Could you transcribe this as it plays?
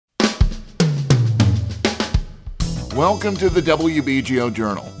Welcome to the WBGO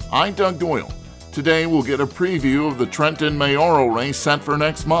Journal. I'm Doug Doyle. Today we'll get a preview of the Trenton mayoral race set for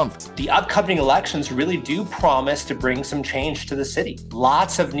next month. The upcoming elections really do promise to bring some change to the city.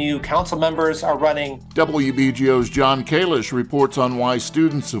 Lots of new council members are running. WBGO's John Kalish reports on why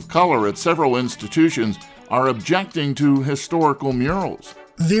students of color at several institutions are objecting to historical murals.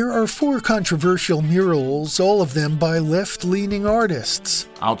 There are 4 controversial murals, all of them by left-leaning artists.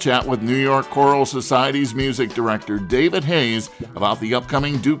 I'll chat with New York Choral Society's music director David Hayes about the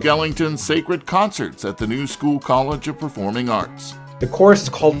upcoming Duke Ellington Sacred Concerts at the New School College of Performing Arts. The chorus is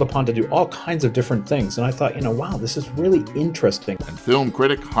called upon to do all kinds of different things, and I thought, wow, this is really interesting. And film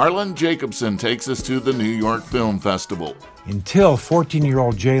critic Harlan Jacobson takes us to the New York Film Festival. Until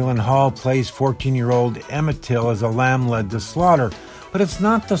 14-year-old Jalen Hall plays 14-year-old Emmett Till as a lamb led to slaughter. But it's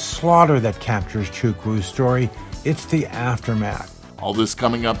not the slaughter that captures Chukwu's story, it's the aftermath. All this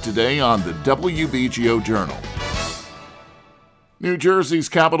coming up today on the WBGO Journal. New Jersey's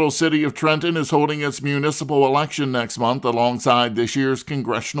capital city of Trenton is holding its municipal election next month alongside this year's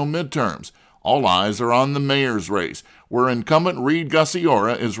congressional midterms. All eyes are on the mayor's race, where incumbent Reed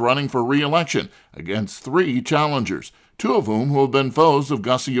Gussiora is running for re-election against 3 challengers, 2 of whom have been foes of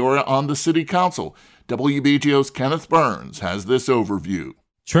Gussiora on the city council. WBGO's Kenneth Burns has this overview.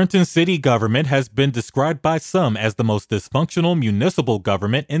 Trenton city government has been described by some as the most dysfunctional municipal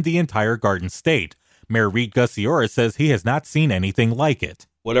government in the entire Garden State. Mayor Reed Gussiora says he has not seen anything like it.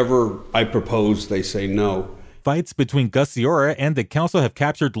 Whatever I propose, they say no. Fights between Gussiora and the council have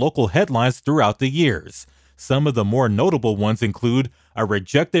captured local headlines throughout the years. Some of the more notable ones include a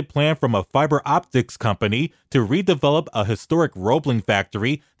rejected plan from a fiber optics company to redevelop a historic Roebling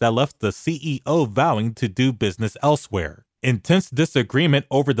factory that left the CEO vowing to do business elsewhere. Intense disagreement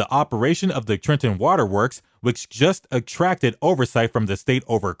over the operation of the Trenton Waterworks, which just attracted oversight from the state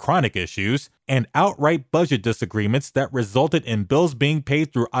over chronic issues, and outright budget disagreements that resulted in bills being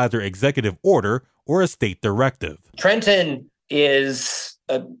paid through either executive order or a state directive. Trenton is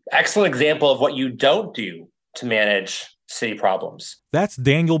an excellent example of what you don't do to manage city problems. That's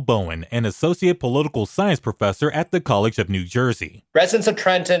Daniel Bowen, an associate political science professor at the College of New Jersey. Residents of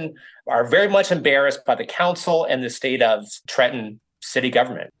Trenton are very much embarrassed by the council and the state of Trenton city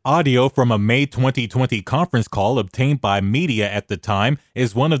government. Audio from a May 2020 conference call obtained by media at the time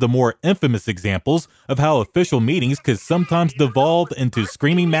is one of the more infamous examples of how official meetings could sometimes devolve into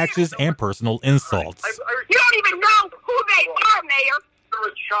screaming matches and personal insults. You don't even know who they are, Mayor. You're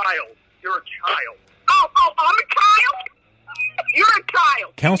a child. You're a child. Oh, I'm a child? You're a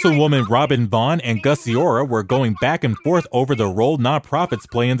child. Councilwoman Robin Vaughn and Gussiora were going back and forth over the role nonprofits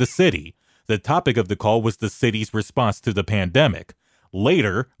play in the city. The topic of the call was the city's response to the pandemic.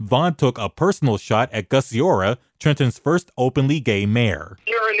 Later, Vaughn took a personal shot at Gussiora, Trenton's first openly gay mayor.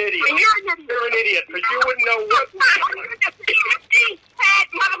 You're an idiot. You're an idiot, because you wouldn't know what... You're just a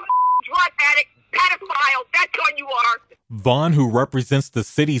drug addict, pedophile. That's what you are. Vaughn, who represents the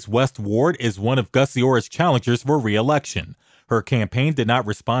city's West Ward, is one of Gussiora's challengers for re-election. Her campaign did not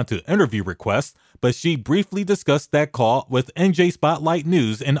respond to interview requests, but she briefly discussed that call with NJ Spotlight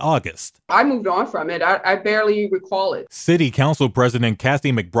News in August. I moved on from it. I barely recall it. City Council President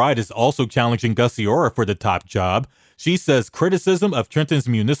Kathy McBride is also challenging Gussiora for the top job. She says criticism of Trenton's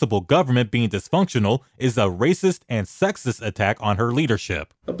municipal government being dysfunctional is a racist and sexist attack on her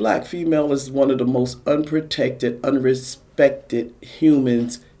leadership. A black female is one of the most unprotected, unrespected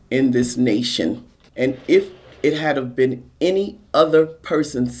humans in this nation. And if it had have been any other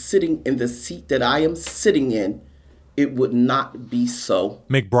person sitting in the seat that I am sitting in, it would not be so.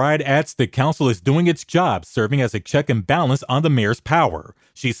 McBride adds the council is doing its job, serving as a check and balance on the mayor's power.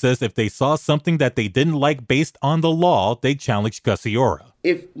 She says if they saw something that they didn't like based on the law, they challenged Gussiora.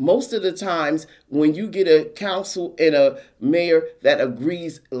 If most of the times when you get a council and a mayor that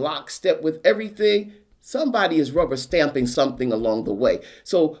agrees lockstep with everything, somebody is rubber stamping something along the way.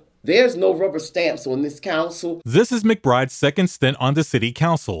 So there's no rubber stamps on this council. This is McBride's second stint on the city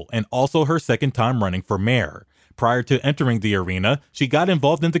council and also her second time running for mayor. Prior to entering the arena, she got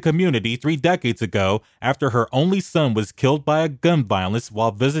involved in the community 3 decades ago after her only son was killed by a gun violence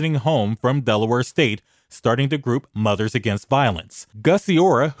while visiting home from Delaware State, starting the group Mothers Against Violence.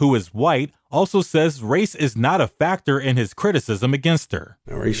 Gussiora, who is white, also says race is not a factor in his criticism against her.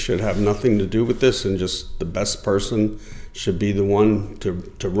 Race should have nothing to do with this, and just the best person should be the one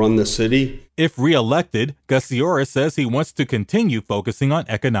to run the city. If re-elected, Gussiora says he wants to continue focusing on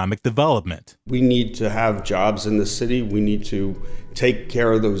economic development. We need to have jobs in the city. We need to take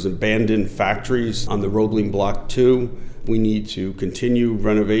care of those abandoned factories on the Roebling Block 2. We need to continue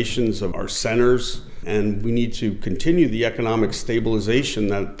renovations of our centers. And we need to continue the economic stabilization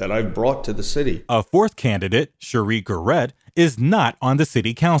that I've brought to the city. A fourth candidate, Cherie Garrett, is not on the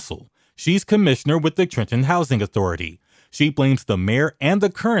city council. She's commissioner with the Trenton Housing Authority. She blames the mayor and the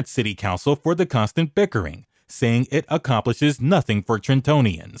current city council for the constant bickering, saying it accomplishes nothing for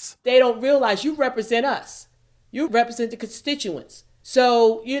Trentonians. They don't realize you represent us. You represent the constituents.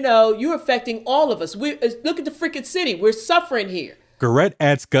 So, you're affecting all of us. Look at the freaking city. We're suffering here. Garrett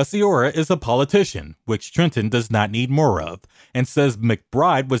adds Gussie Ora is a politician, which Trenton does not need more of, and says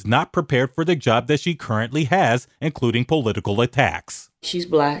McBride was not prepared for the job that she currently has, including political attacks. She's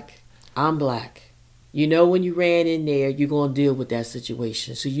black. I'm black. When you ran in there, you're going to deal with that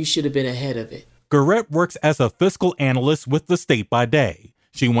situation. So you should have been ahead of it. Garrett works as a fiscal analyst with the state by day.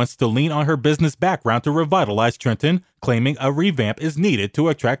 She wants to lean on her business background to revitalize Trenton, claiming a revamp is needed to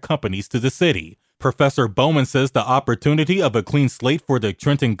attract companies to the city. Professor Bowman says the opportunity of a clean slate for the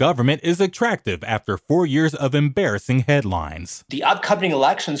Trenton government is attractive after 4 years of embarrassing headlines. The upcoming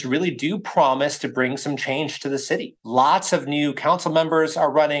elections really do promise to bring some change to the city. Lots of new council members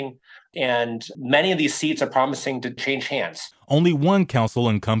are running, and many of these seats are promising to change hands. Only one council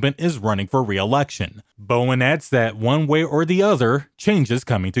incumbent is running for re-election. Bowen adds that one way or the other, change is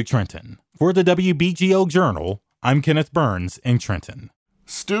coming to Trenton. For the WBGO Journal, I'm Kenneth Burns in Trenton.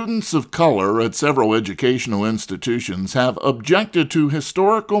 Students of color at several educational institutions have objected to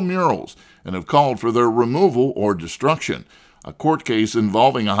historical murals and have called for their removal or destruction. A court case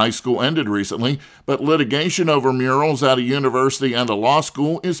involving a high school ended recently, but litigation over murals at a university and a law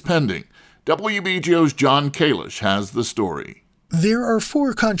school is pending. WBGO's John Kalish has the story. There are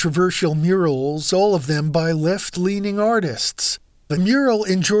 4 controversial murals, all of them by left-leaning artists. The mural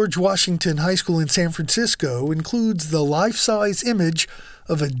in George Washington High School in San Francisco includes the life-size image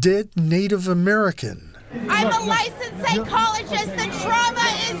of a dead Native American. I'm a licensed psychologist. The trauma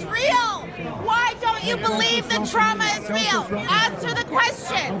is real. Why don't you believe the trauma is real? Answer the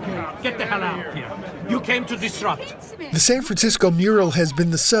question. Get the hell out of here. You came to disrupt. The San Francisco mural has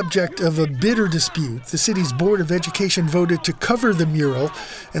been the subject of a bitter dispute. The city's Board of Education voted to cover the mural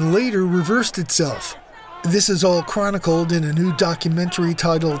and later reversed itself. This is all chronicled in a new documentary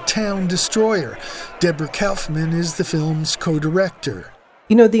titled Town Destroyer. Deborah Kaufman is the film's co-director.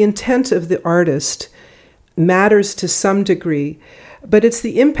 The intent of the artist matters to some degree, but it's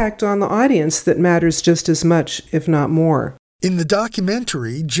the impact on the audience that matters just as much, if not more. In the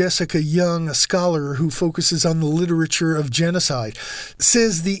documentary, Jessica Young, a scholar who focuses on the literature of genocide,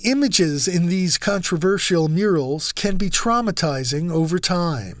 says the images in these controversial murals can be traumatizing over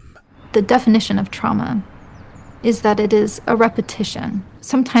time. The definition of trauma is that it is a repetition.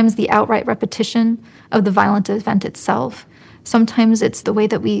 Sometimes the outright repetition of the violent event itself. Sometimes it's the way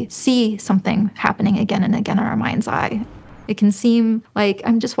that we see something happening again and again in our mind's eye. It can seem like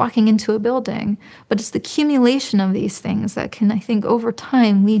I'm just walking into a building, but it's the accumulation of these things that can, I think, over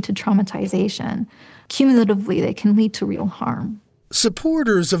time lead to traumatization. Cumulatively, they can lead to real harm.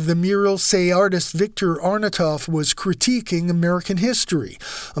 Supporters of the mural say artist Victor Arnautoff was critiquing American history.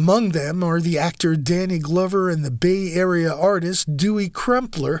 Among them are the actor Danny Glover and the Bay Area artist Dewey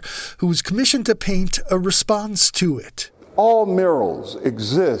Crumpler, who was commissioned to paint a response to it. All murals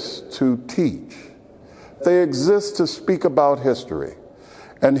exist to teach. They exist to speak about history.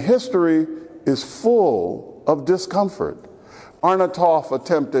 And history is full of discomfort. Arnautoff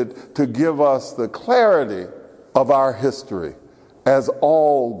attempted to give us the clarity of our history, as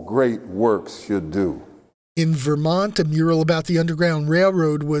all great works should do. In Vermont, a mural about the Underground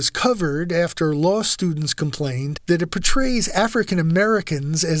Railroad was covered after law students complained that it portrays African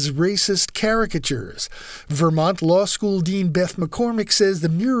Americans as racist caricatures. Vermont Law School Dean Beth McCormick says the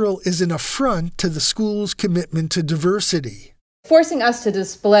mural is an affront to the school's commitment to diversity. Forcing us to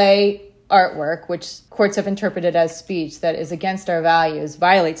display artwork, which courts have interpreted as speech that is against our values,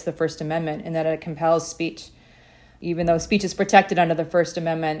 violates the First Amendment in that it compels speech. Even though speech is protected under the First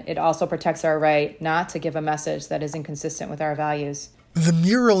Amendment, it also protects our right not to give a message that is inconsistent with our values. The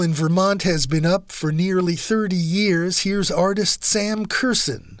mural in Vermont has been up for nearly 30 years. Here's artist Sam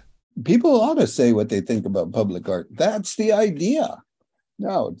Curson. People ought to say what they think about public art. That's the idea.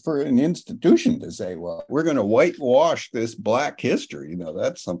 Now, for an institution to say, well, we're going to whitewash this black history,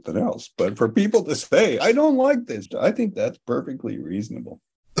 that's something else. But for people to say, I don't like this, I think that's perfectly reasonable.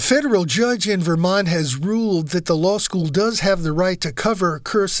 A federal judge in Vermont has ruled that the law school does have the right to cover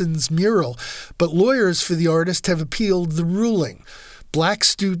Curson's mural, but lawyers for the artist have appealed the ruling. Black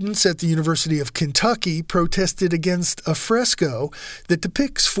students at the University of Kentucky protested against a fresco that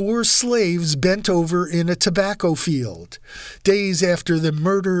depicts 4 slaves bent over in a tobacco field. Days after the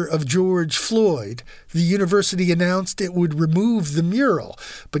murder of George Floyd, the university announced it would remove the mural,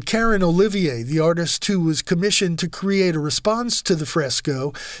 but Karen Olivier, the artist who was commissioned to create a response to the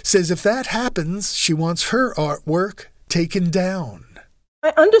fresco, says if that happens, she wants her artwork taken down.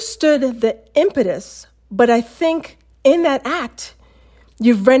 I understood the impetus, but I think in that act,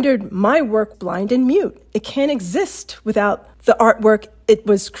 you've rendered my work blind and mute. It can't exist without the artwork it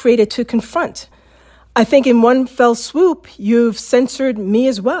was created to confront. I think in one fell swoop, you've censored me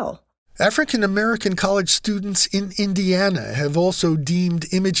as well. African American college students in Indiana have also deemed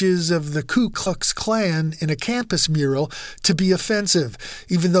images of the Ku Klux Klan in a campus mural to be offensive,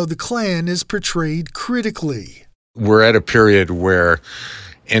 even though the Klan is portrayed critically. We're at a period where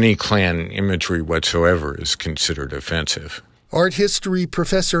any Klan imagery whatsoever is considered offensive. Art history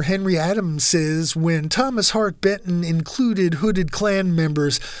professor Henry Adams says when Thomas Hart Benton included hooded Klan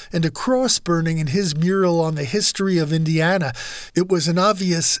members and a cross burning in his mural on the history of Indiana, it was an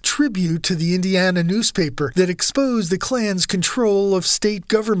obvious tribute to the Indiana newspaper that exposed the Klan's control of state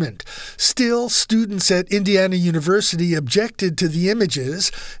government. Still, students at Indiana University objected to the images,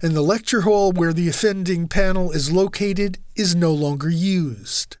 and the lecture hall where the offending panel is located is no longer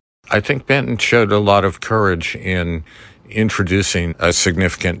used. I think Benton showed a lot of courage in introducing a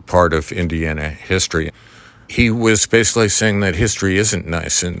significant part of Indiana history. He was basically saying that history isn't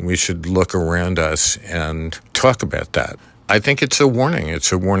nice and we should look around us and talk about that. I think it's a warning.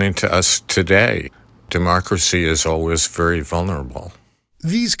 It's a warning to us today. Democracy is always very vulnerable.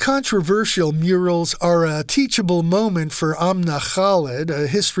 These controversial murals are a teachable moment for Amna Khaled, a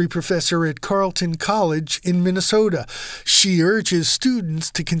history professor at Carleton College in Minnesota. She urges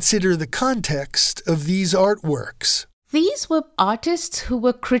students to consider the context of these artworks. These were artists who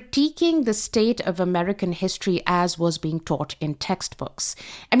were critiquing the state of American history as was being taught in textbooks.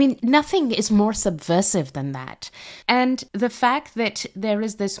 I mean, nothing is more subversive than that. And the fact that there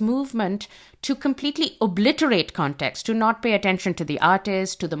is this movement to completely obliterate context, to not pay attention to the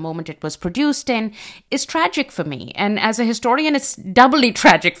artist, to the moment it was produced in, is tragic for me. And as a historian, it's doubly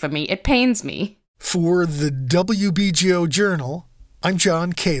tragic for me. It pains me. For the WBGO Journal, I'm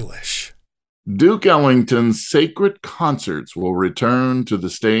John Kalish. Duke Ellington's Sacred Concerts will return to the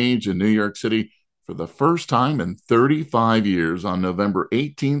stage in New York City for the first time in 35 years on November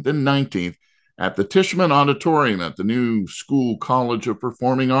 18th and 19th at the Tishman Auditorium at the New School College of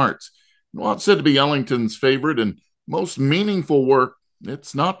Performing Arts. While it's said to be Ellington's favorite and most meaningful work,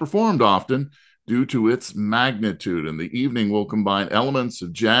 it's not performed often due to its magnitude, and the evening will combine elements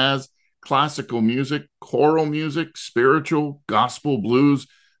of jazz, classical music, choral music, spiritual, gospel, blues,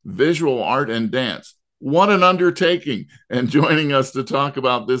 visual art, and dance. What an undertaking. And joining us to talk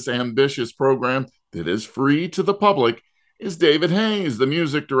about this ambitious program that is free to the public is David Hayes, the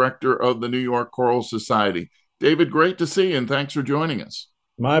music director of the New York Choral Society. David, great to see you, and thanks for joining us.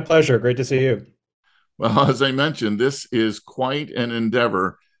 My pleasure. Great to see you. Well, as I mentioned, this is quite an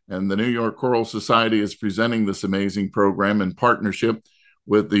endeavor, and the New York Choral Society is presenting this amazing program in partnership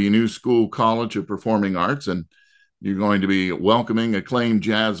with the New School College of Performing Arts, and you're going to be welcoming acclaimed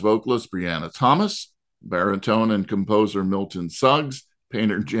jazz vocalist Brianna Thomas, baritone and composer Milton Suggs,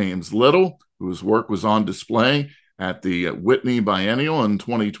 painter James Little, whose work was on display at the Whitney Biennial in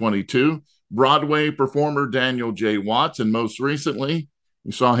 2022, Broadway performer Daniel J. Watts, and most recently,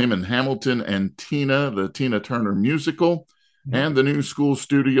 you saw him in Hamilton and Tina, the Tina Turner musical, and the New School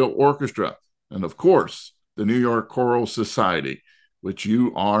Studio Orchestra, and of course, the New York Choral Society, which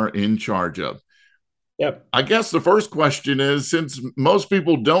you are in charge of. Yep. I guess the first question is, since most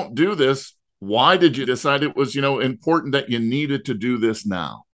people don't do this, why did you decide it was, important that you needed to do this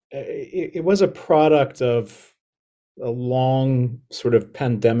now? It was a product of a long sort of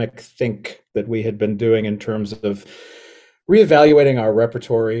pandemic think that we had been doing in terms of reevaluating our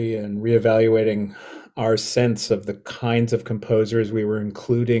repertory and reevaluating our sense of the kinds of composers we were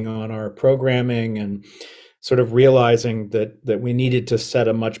including on our programming, and sort of realizing that we needed to set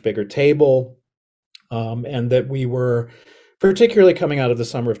a much bigger table. And that we were particularly coming out of the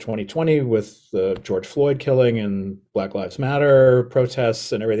summer of 2020 with the George Floyd killing and Black Lives Matter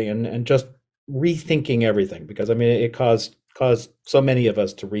protests and everything, and just rethinking everything, because it caused so many of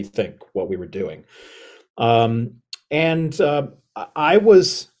us to rethink what we were doing. And I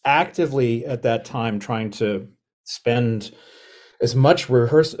was actively at that time trying to spend as much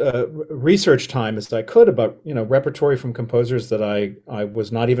research time as I could about, repertory from composers that I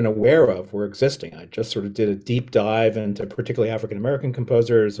was not even aware of were existing. I just sort of did a deep dive into particularly African American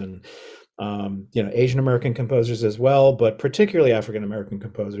composers and Asian American composers as well, but particularly African American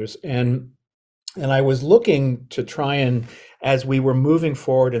composers. And I was looking to try and, as we were moving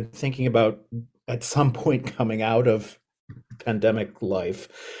forward and thinking about at some point coming out of pandemic life,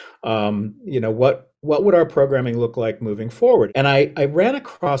 what would our programming look like moving forward? And I ran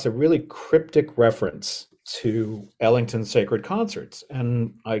across a really cryptic reference to Ellington's sacred concerts,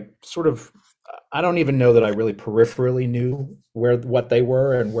 and I don't even know that I really peripherally knew what they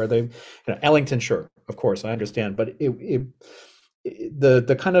were and where they, Ellington, sure, of course, I understand, but the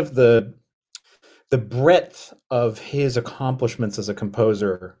kind of the breadth of his accomplishments as a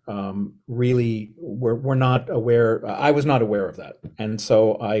composer really were not aware. I was not aware of that, and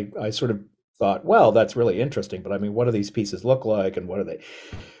so I sort of thought, well, that's really interesting, but I mean, what do these pieces look like, and what are they?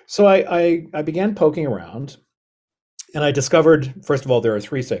 So I began poking around, and I discovered, first of all, there are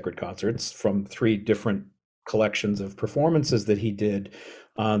 3 sacred concerts from 3 different collections of performances that he did.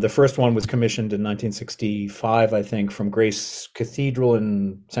 The first one was commissioned in 1965, I think, from Grace Cathedral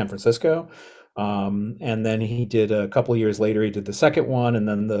in San Francisco. And then he did, a couple of years later, he did the second one. And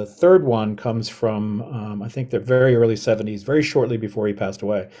then the third one comes from, I think, the very early 70s, very shortly before he passed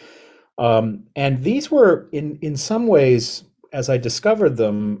away. And these were, in some ways, as I discovered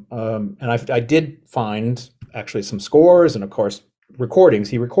them, and I did find actually some scores and, of course, recordings.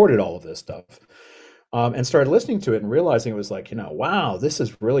 He recorded all of this stuff. And started listening to it and realizing it was like, wow, this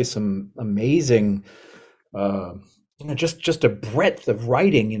is really some amazing, just a breadth of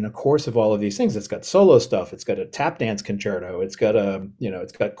writing in the course of all of these things. It's got solo stuff. It's got a tap dance concerto. It's got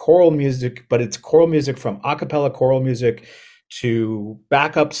it's got choral music, but it's choral music from a cappella choral music to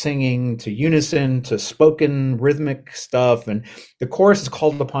backup singing, to unison, to spoken rhythmic stuff. And the chorus is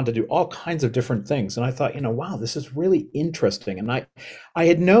called upon to do all kinds of different things. And I thought, wow, this is really interesting. And I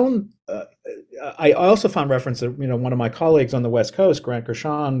had known, I also found reference that, one of my colleagues on the West Coast, Grant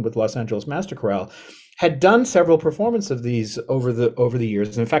Gershon with Los Angeles Master Chorale, had done several performances of these over the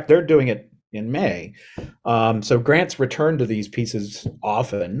years. And in fact, they're doing it in May. So Grant's returned to these pieces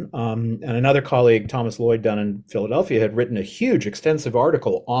often. And another colleague, Thomas Lloyd, down in Philadelphia, had written a huge, extensive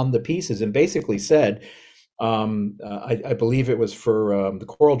article on the pieces and basically said, I believe it was for the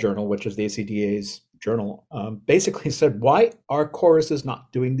Choral Journal, which is the ACDA's journal, basically said, why are choruses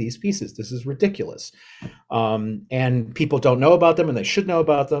not doing these pieces? This is ridiculous. And people don't know about them, and they should know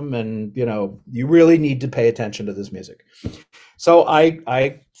about them. And, you really need to pay attention to this music. So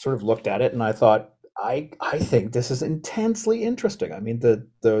I sort of looked at it and I thought, I think this is intensely interesting. I mean,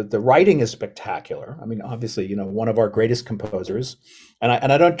 the writing is spectacular. I mean, obviously, one of our greatest composers, and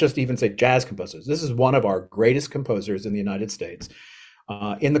I don't just even say jazz composers. This is one of our greatest composers in the United States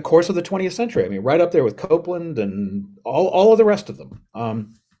in the course of the 20th century. I mean, right up there with Copland and all of the rest of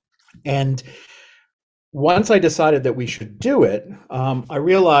them. And once I decided that we should do it, I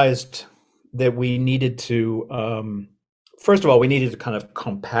realized that we needed to, first of all, we needed to kind of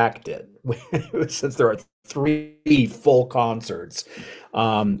compact it. Since there are 3 full concerts,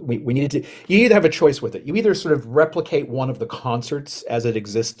 we needed to, you either have a choice with it. You either sort of replicate one of the concerts as it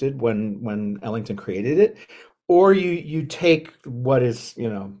existed when Ellington created it, or you take what is,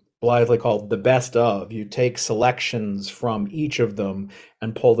 blithely called the best of. You take selections from each of them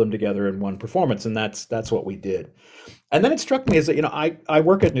and pull them together in one performance, and that's what we did. And then it struck me as that, I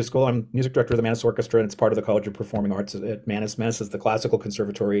work at New School. I'm music director of the Mannes Orchestra, and it's part of the College of Performing Arts at Mannes. Mannes is the classical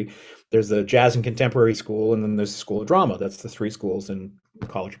conservatory. There's the Jazz and Contemporary School, and then there's the School of Drama. That's the 3 schools in the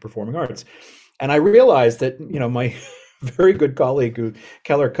College of Performing Arts. And I realized that, my very good colleague,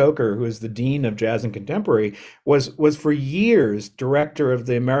 Keller Coker, who is the dean of Jazz and Contemporary, was for years director of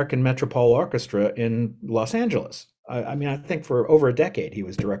the American Metropole Orchestra in Los Angeles. I mean, I think for over a decade he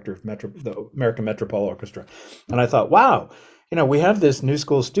was director of the American Metropole Orchestra. And I thought, wow, we have this New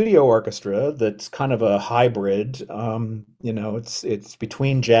School Studio Orchestra that's kind of a hybrid. It's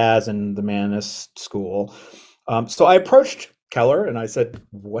between jazz and the Mannes School. So I approached Keller and I said,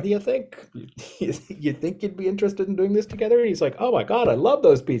 what do you think? You think you'd be interested in doing this together? And he's like, oh my God, I love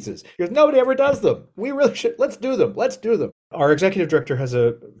those pieces. He goes, nobody ever does them. We really should. Let's do them. Our executive director has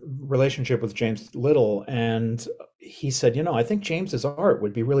a relationship with James Little, and he said, I think James's art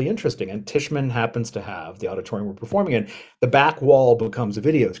would be really interesting. And Tishman happens to have the auditorium we're performing in. The back wall becomes a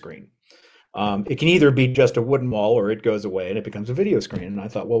video screen. It can either be just a wooden wall or it goes away and it becomes a video screen. And I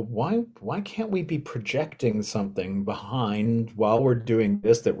thought, well, why can't we be projecting something behind while we're doing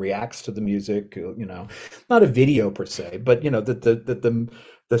this that reacts to the music? Not a video per se, but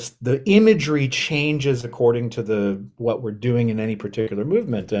the imagery changes according to what we're doing in any particular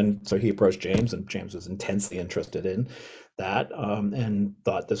movement. And so he approached James, and James was intensely interested in that and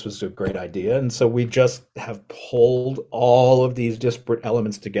thought this was a great idea. And so we just have pulled all of these disparate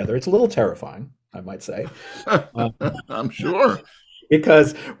elements together. It's a little terrifying, I might say. I'm sure.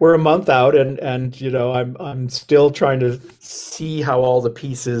 Because we're a month out, and I'm still trying to see how all the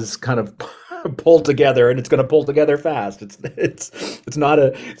pieces kind of pull together, and it's going to pull together fast. It's not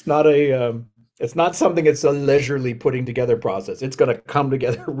something it's a leisurely putting together process. It's going to come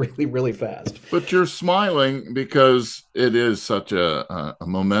together really, really fast. But you're smiling because it is such a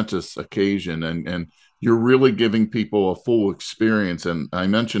momentous occasion, and you're really giving people a full experience. And I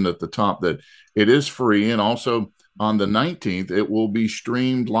mentioned at the top that it is free, and also on the 19th, it will be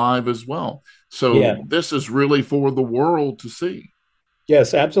streamed live as well. So This is really for the world to see.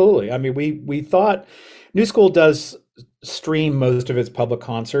 Yes, absolutely. I mean, we thought New School does stream most of its public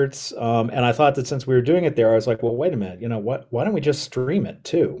concerts. And I thought that since we were doing it there, I was like, well, wait a minute, why don't we just stream it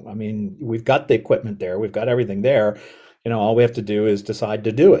too? I mean, we've got the equipment there, we've got everything there. All we have to do is decide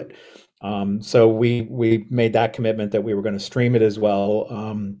to do it. So we made that commitment that we were going to stream it as well.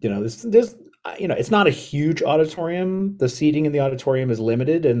 It's not a huge auditorium. The seating in the auditorium is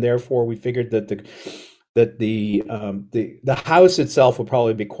limited, and therefore we figured that the house itself will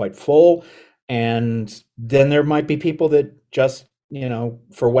probably be quite full. And then there might be people that just,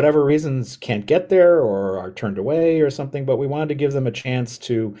 for whatever reasons can't get there or are turned away or something. But we wanted to give them a chance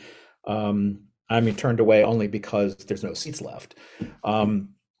to, turned away only because there's no seats left. And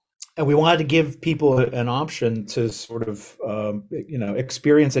we wanted to give people an option to sort of,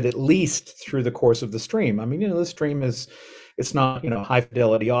 experience it at least through the course of the stream. I mean, the stream it's not, high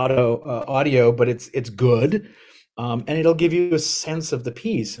fidelity audio, but it's good. And it'll give you a sense of the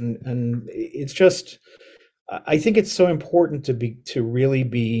piece. And it's just, I think it's so important to really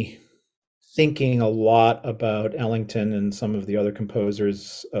be thinking a lot about Ellington and some of the other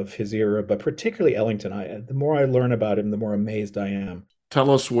composers of his era, but particularly Ellington. The more I learn about him, the more amazed I am. Tell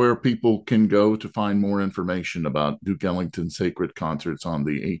us where people can go to find more information about Duke Ellington's sacred concerts on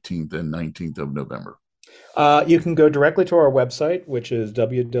the 18th and 19th of November. You can go directly to our website, which is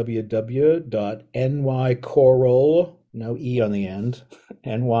www.nychoral, no E on the end,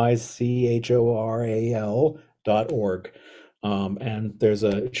 nychoral.org. And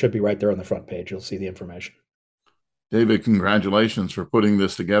it should be right there on the front page. You'll see the information. David, congratulations for putting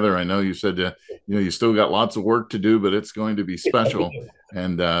this together. I know you said you still got lots of work to do, but it's going to be special.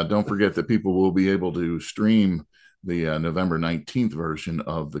 And don't forget that people will be able to stream the November 19th version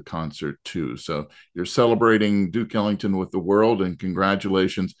of the concert too. So you're celebrating Duke Ellington with the world, and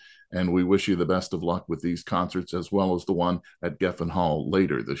congratulations. And we wish you the best of luck with these concerts, as well as the one at Geffen Hall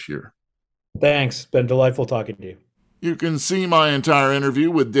later this year. Thanks. Been delightful talking to you. You can see my entire interview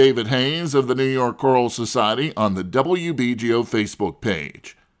with David Haynes of the New York Choral Society on the WBGO Facebook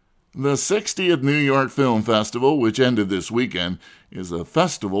page. The 60th New York Film Festival, which ended this weekend, is a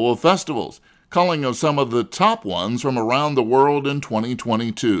festival of festivals, calling of some of the top ones from around the world in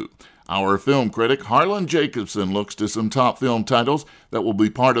 2022. Our film critic Harlan Jacobson looks to some top film titles that will be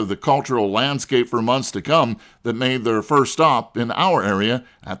part of the cultural landscape for months to come that made their first stop in our area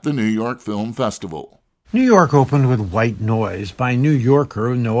at the New York Film Festival. New York opened with White Noise by New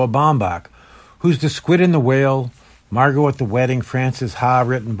Yorker Noah Baumbach, whose The Squid and the Whale, Margot at the Wedding, Francis Ha,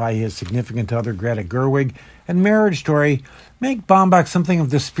 written by his significant other Greta Gerwig, and Marriage Story make Baumbach something of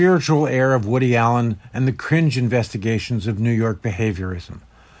the spiritual air of Woody Allen and the cringe investigations of New York behaviorism.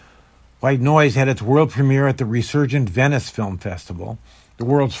 White Noise had its world premiere at the resurgent Venice Film Festival, the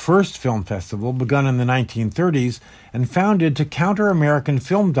world's first film festival begun in the 1930s and founded to counter American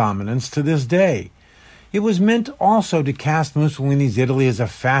film dominance to this day. It was meant also to cast Mussolini's Italy as a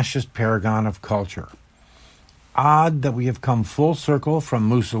fascist paragon of culture. Odd that we have come full circle from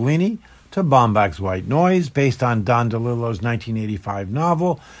Mussolini to Baumbach's White Noise, based on Don DeLillo's 1985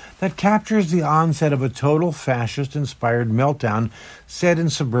 novel that captures the onset of a total fascist-inspired meltdown set in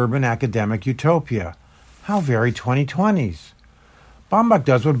suburban academic utopia. How very 2020s. Baumbach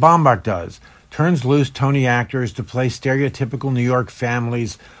does what Baumbach does, turns loose Tony actors to play stereotypical New York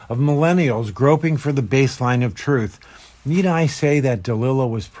families of millennials groping for the baseline of truth. Need I say that DeLillo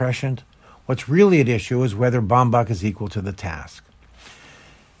was prescient? What's really at issue is whether Baumbach is equal to the task.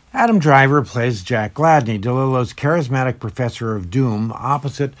 Adam Driver plays Jack Gladney, DeLillo's charismatic professor of doom,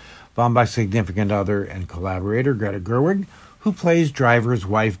 opposite Baumbach's significant other and collaborator, Greta Gerwig, who plays Driver's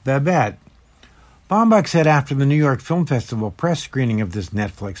wife, Babette. Baumbach said after the New York Film Festival press screening of this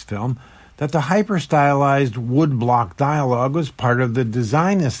Netflix film that the hyper-stylized woodblock dialogue was part of the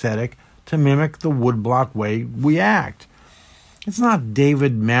design aesthetic to mimic the woodblock way we act. It's not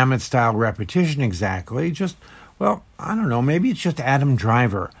David Mamet-style repetition exactly, just, well, I don't know, maybe it's just Adam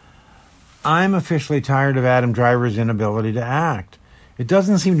Driver. I'm officially tired of Adam Driver's inability to act. It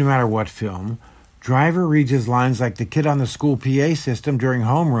doesn't seem to matter what film. Driver reads his lines like the kid on the school PA system during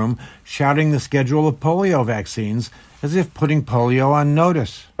homeroom, shouting the schedule of polio vaccines, as if putting polio on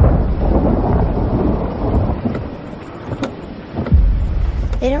notice.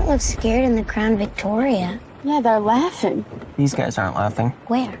 They don't look scared in the Crown Victoria. Yeah, they're laughing. These guys aren't laughing.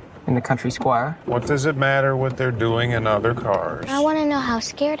 Where? In the country square. What does it matter what they're doing in other cars? I want to know how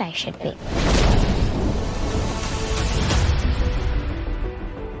scared I should be.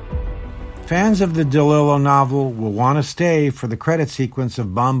 Fans of the DeLillo novel will want to stay for the credit sequence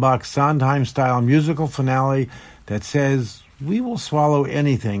of Baumbach's Sondheim-style musical finale that says, "We will swallow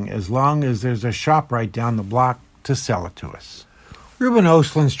anything as long as there's a shop right down the block to sell it to us." Ruben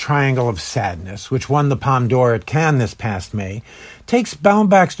Östlund's Triangle of Sadness, which won the Palme d'Or at Cannes this past May, takes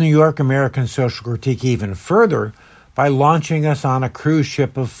Baumbach's New York American social critique even further by launching us on a cruise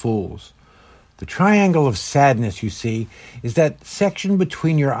ship of fools. The triangle of sadness, you see, is that section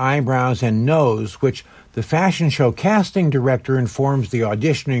between your eyebrows and nose, which the fashion show casting director informs the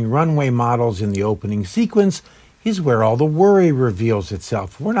auditioning runway models in the opening sequence is where all the worry reveals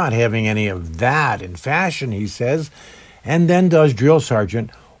itself. We're not having any of that in fashion, he says, and then does drill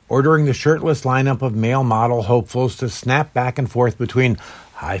sergeant, ordering the shirtless lineup of male model hopefuls to snap back and forth between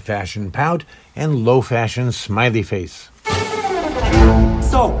high fashion pout and low fashion smiley face.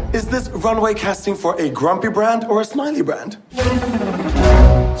 So, is this runway casting for a grumpy brand or a smiley brand?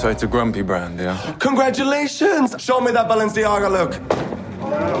 So it's a grumpy brand, yeah? Congratulations! Show me that Balenciaga look.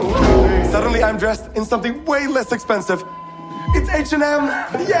 Suddenly I'm dressed in something way less expensive. It's H&M!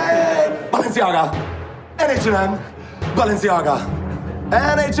 Yay! Balenciaga! And H&M! Balenciaga!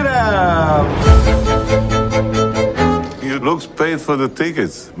 And H&M! You looks paid for the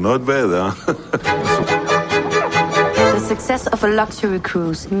tickets. Not bad, huh? The success of a luxury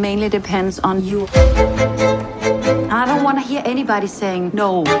cruise mainly depends on you. I don't want to hear anybody saying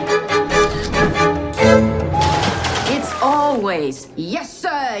no. It's always, yes,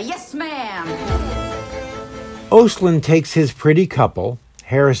 sir, yes, ma'am. Östlund takes his pretty couple,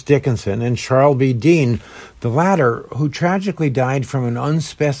 Harris Dickinson and Charles B. Dean, the latter who tragically died from an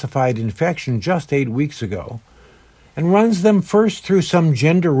unspecified infection just 8 weeks ago, and runs them first through some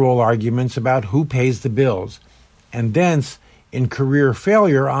gender role arguments about who pays the bills, and thence, in career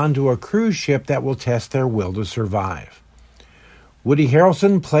failure, onto a cruise ship that will test their will to survive. Woody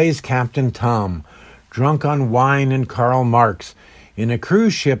Harrelson plays Captain Tom, drunk on wine and Karl Marx, in a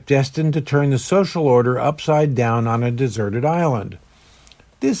cruise ship destined to turn the social order upside down on a deserted island.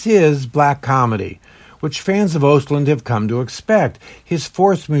 This is black comedy, which fans of Östlund have come to expect. His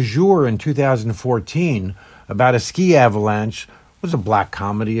force majeure in 2014, about a ski avalanche, was a black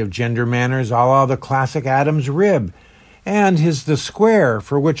comedy of gender manners a la the classic Adam's Rib, and his The Square,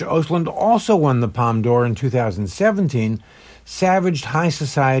 for which Östlund also won the Palme d'Or in 2017, savaged high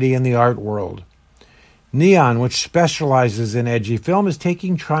society and the art world. Neon, which specializes in edgy film, is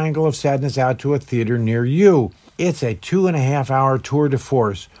taking Triangle of Sadness out to a theater near you. It's a 2.5-hour tour de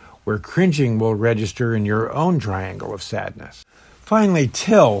force where cringing will register in your own Triangle of Sadness. Finally,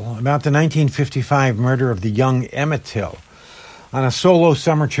 Till, about the 1955 murder of the young Emmett Till, on a solo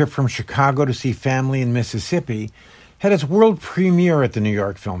summer trip from Chicago to see family in Mississippi, had its world premiere at the New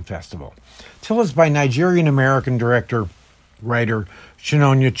York Film Festival. Till is by Nigerian-American writer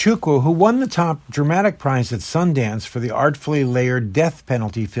Chinonye Chukwu, who won the top dramatic prize at Sundance for the artfully layered death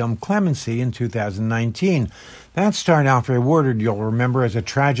penalty film Clemency in 2019. That starred Alfre Woodard, you'll remember, as a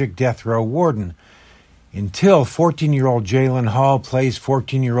tragic death row warden. In Till, 14-year-old Jalen Hall plays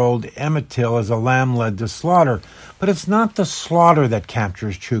 14-year-old Emmett Till as a lamb led to slaughter. But it's not the slaughter that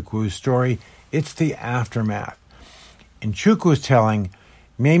captures Chukwu's story, it's the aftermath. In Chukwu's telling,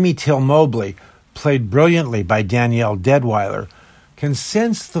 Mamie Till Mobley, played brilliantly by Danielle Deadweiler, can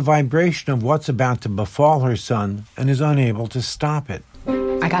sense the vibration of what's about to befall her son and is unable to stop it.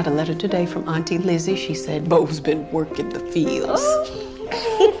 I got a letter today from Auntie Lizzie. She said Bo's been working the fields.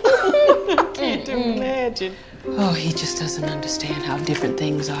 Can't imagine. Oh, he just doesn't understand how different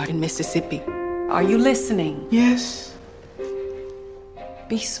things are in Mississippi. Are you listening? Yes.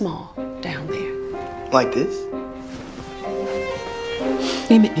 Be small down there. Like this?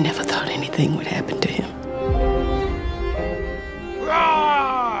 Emmett never thought anything would happen to him.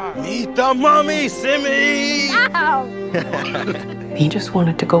 Meet the mummy, Simmy! Ow! He just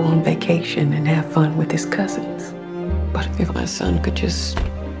wanted to go on vacation and have fun with his cousins. But if my son could just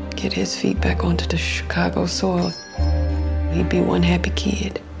get his feet back onto the Chicago soil, he'd be one happy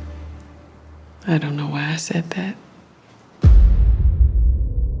kid. I don't know why I said that.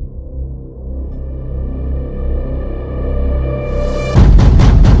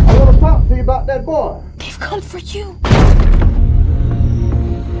 I want to pop to for you.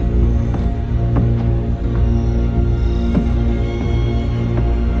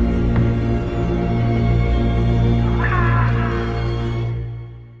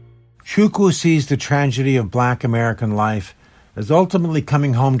 Chukwu sees the tragedy of black American life as ultimately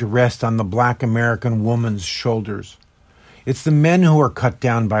coming home to rest on the black American woman's shoulders. It's the men who are cut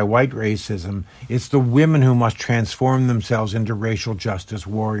down by white racism. It's the women who must transform themselves into racial justice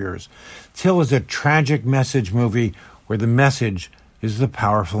warriors. Till is a tragic message movie where the message is the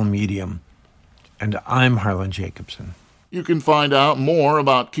powerful medium. And I'm Harlan Jacobson. You can find out more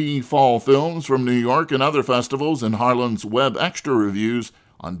about key fall films from New York and other festivals in Harlan's Web Extra reviews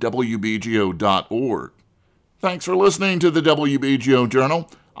on WBGO.org. Thanks for listening to the WBGO Journal.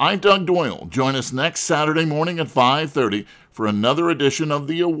 I'm Doug Doyle. Join us next Saturday morning at 5:30 for another edition of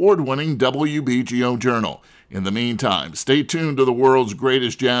the award-winning WBGO Journal. In the meantime, stay tuned to the world's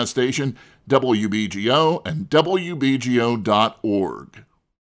greatest jazz station, WBGO and WBGO.org.